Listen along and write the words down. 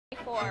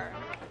before.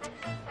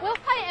 While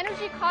high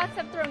energy costs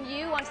have thrown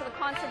you onto the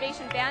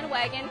conservation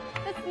bandwagon,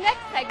 this next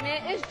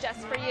segment is just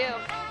for you.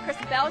 Chris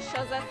Bell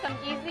shows us some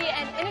easy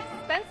and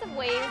inexpensive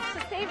ways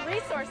to save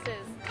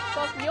resources,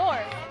 both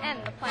yours and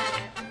the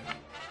planet.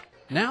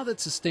 Now that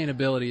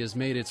sustainability has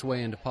made its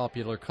way into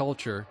popular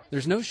culture,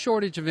 there's no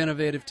shortage of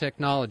innovative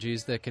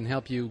technologies that can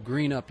help you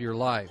green up your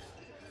life.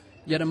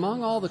 Yet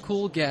among all the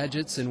cool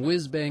gadgets and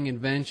whiz-bang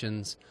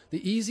inventions,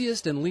 the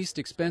easiest and least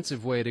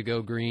expensive way to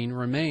go green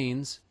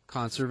remains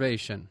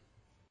conservation.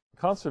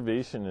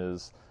 Conservation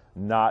is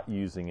not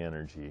using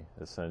energy,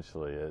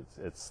 essentially.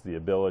 It's the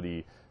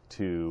ability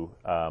to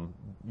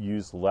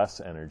use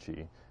less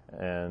energy.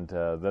 And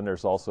then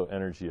there's also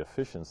energy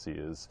efficiency,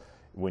 is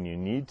when you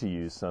need to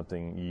use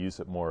something, you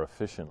use it more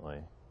efficiently.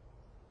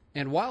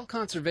 And while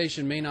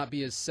conservation may not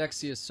be as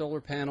sexy as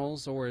solar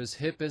panels or as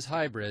hip as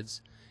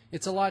hybrids,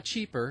 it's a lot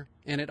cheaper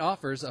and it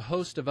offers a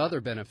host of other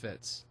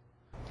benefits.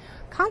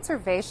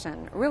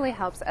 Conservation really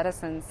helps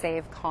Edison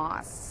save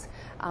costs.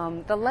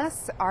 The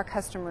less our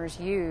customers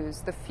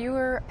use, the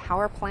fewer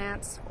power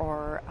plants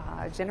or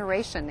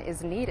generation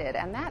is needed,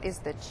 and that is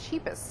the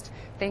cheapest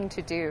thing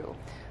to do.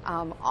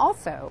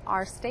 Also,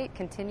 our state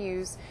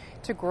continues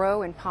to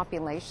grow in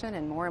population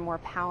and more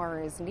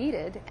power is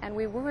needed, and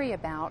we worry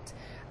about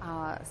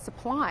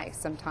supply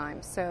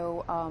sometimes.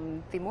 So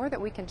the more that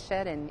we can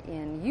shed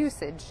in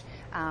usage,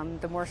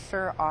 the more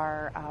sure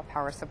our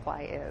power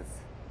supply is.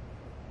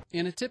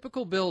 In a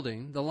typical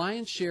building, the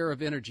lion's share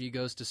of energy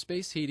goes to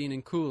space heating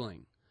and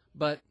cooling.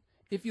 But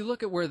if you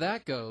look at where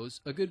that goes,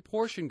 a good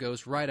portion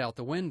goes right out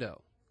the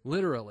window,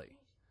 literally.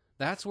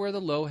 That's where the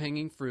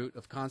low-hanging fruit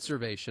of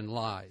conservation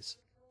lies.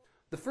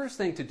 The first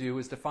thing to do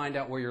is to find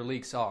out where your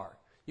leaks are.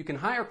 You can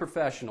hire a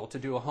professional to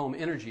do a home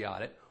energy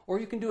audit, or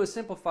you can do a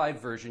simplified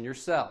version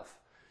yourself.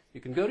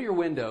 You can go to your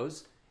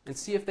windows and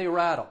see if they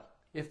rattle.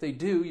 If they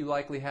do, you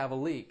likely have a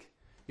leak.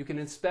 You can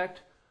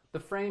inspect the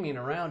framing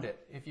around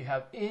it. If you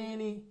have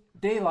any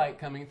daylight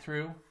coming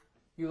through,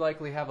 you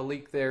likely have a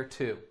leak there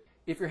too.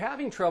 If you're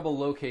having trouble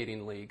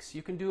locating leaks,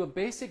 you can do a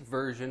basic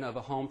version of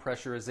a home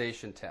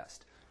pressurization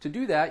test. To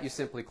do that, you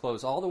simply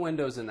close all the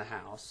windows in the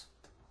house,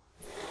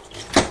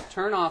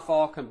 turn off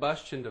all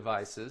combustion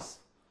devices,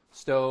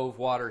 stove,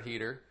 water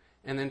heater,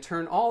 and then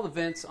turn all the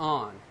vents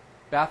on,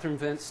 bathroom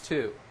vents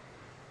too.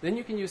 Then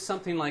you can use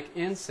something like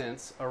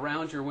incense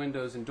around your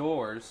windows and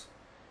doors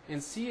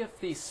and see if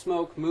the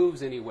smoke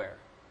moves anywhere.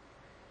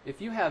 If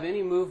you have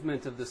any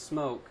movement of the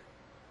smoke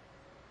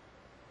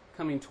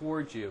coming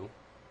towards you,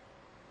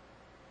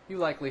 you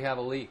likely have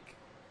a leak.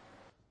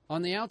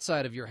 On the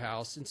outside of your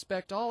house,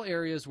 inspect all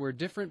areas where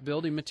different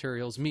building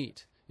materials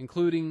meet,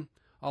 including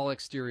all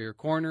exterior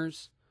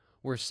corners,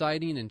 where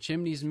siding and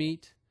chimneys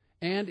meet,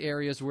 and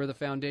areas where the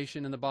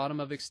foundation and the bottom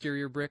of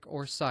exterior brick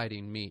or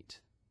siding meet.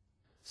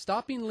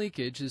 Stopping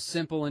leakage is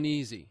simple and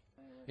easy.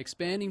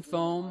 Expanding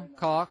foam,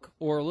 caulk,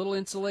 or a little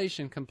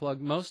insulation can plug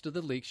most of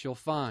the leaks you'll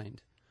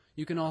find.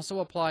 You can also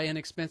apply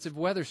inexpensive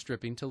weather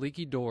stripping to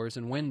leaky doors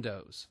and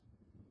windows.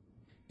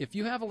 If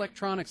you have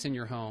electronics in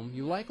your home,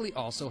 you likely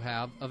also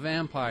have a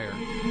vampire.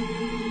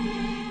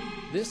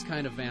 This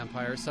kind of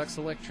vampire sucks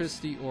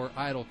electricity or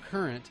idle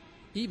current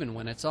even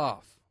when it's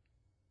off.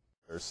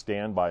 There's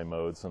standby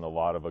modes in a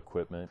lot of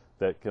equipment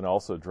that can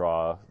also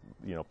draw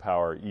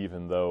power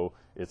even though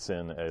it's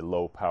in a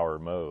low power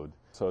mode.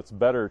 So it's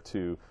better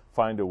to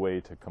find a way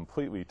to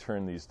completely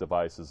turn these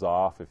devices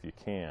off if you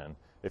can,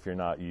 if you're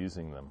not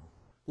using them.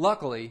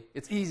 Luckily,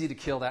 it's easy to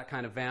kill that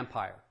kind of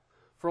vampire.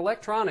 For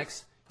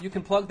electronics, you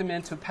can plug them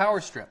into a power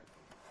strip.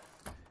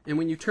 And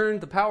when you turn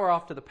the power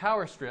off to the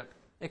power strip,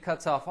 it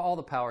cuts off all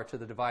the power to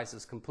the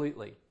devices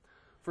completely.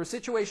 For a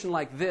situation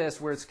like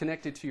this, where it's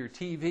connected to your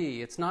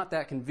TV, it's not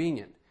that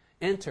convenient.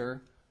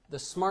 Enter the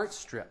Smart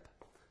Strip.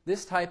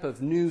 This type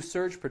of new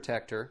surge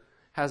protector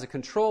has a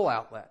control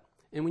outlet.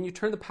 And when you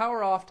turn the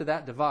power off to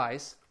that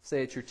device,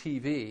 say it's your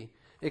TV,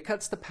 it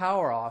cuts the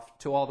power off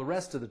to all the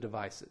rest of the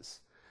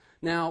devices.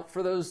 Now,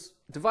 for those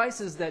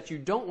devices that you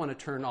don't want to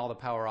turn all the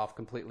power off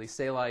completely,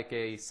 say like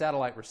a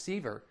satellite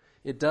receiver,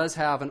 it does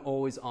have an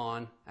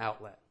always-on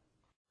outlet.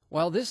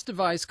 While this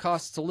device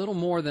costs a little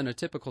more than a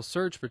typical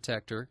surge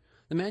protector,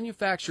 the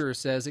manufacturer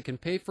says it can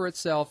pay for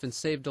itself in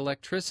saved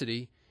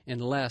electricity in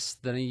less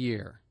than a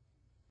year.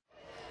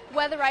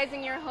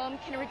 Weatherizing your home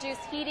can reduce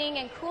heating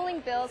and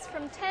cooling bills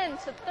from 10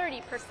 to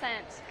 30%.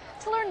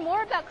 To learn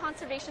more about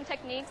conservation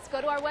techniques,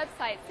 go to our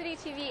website,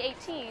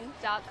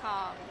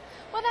 citytv18.com.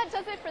 Well, that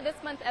does it for this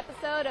month's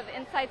episode of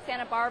Inside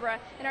Santa Barbara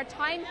and our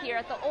time here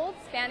at the Old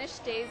Spanish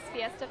Days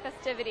Fiesta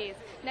festivities.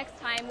 Next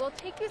time, we'll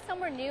take you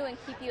somewhere new and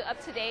keep you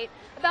up to date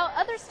about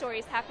other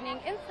stories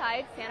happening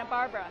inside Santa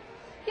Barbara.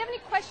 If you have any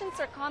questions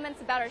or comments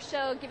about our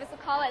show, give us a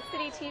call at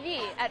City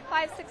TV at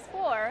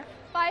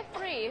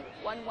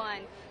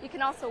 564-5311. You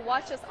can also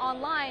watch us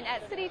online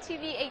at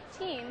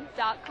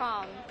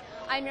citytv18.com.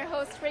 I'm your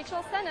host,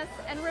 Rachel Senes,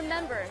 and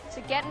remember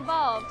to get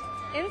involved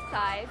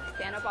inside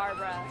Santa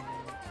Barbara.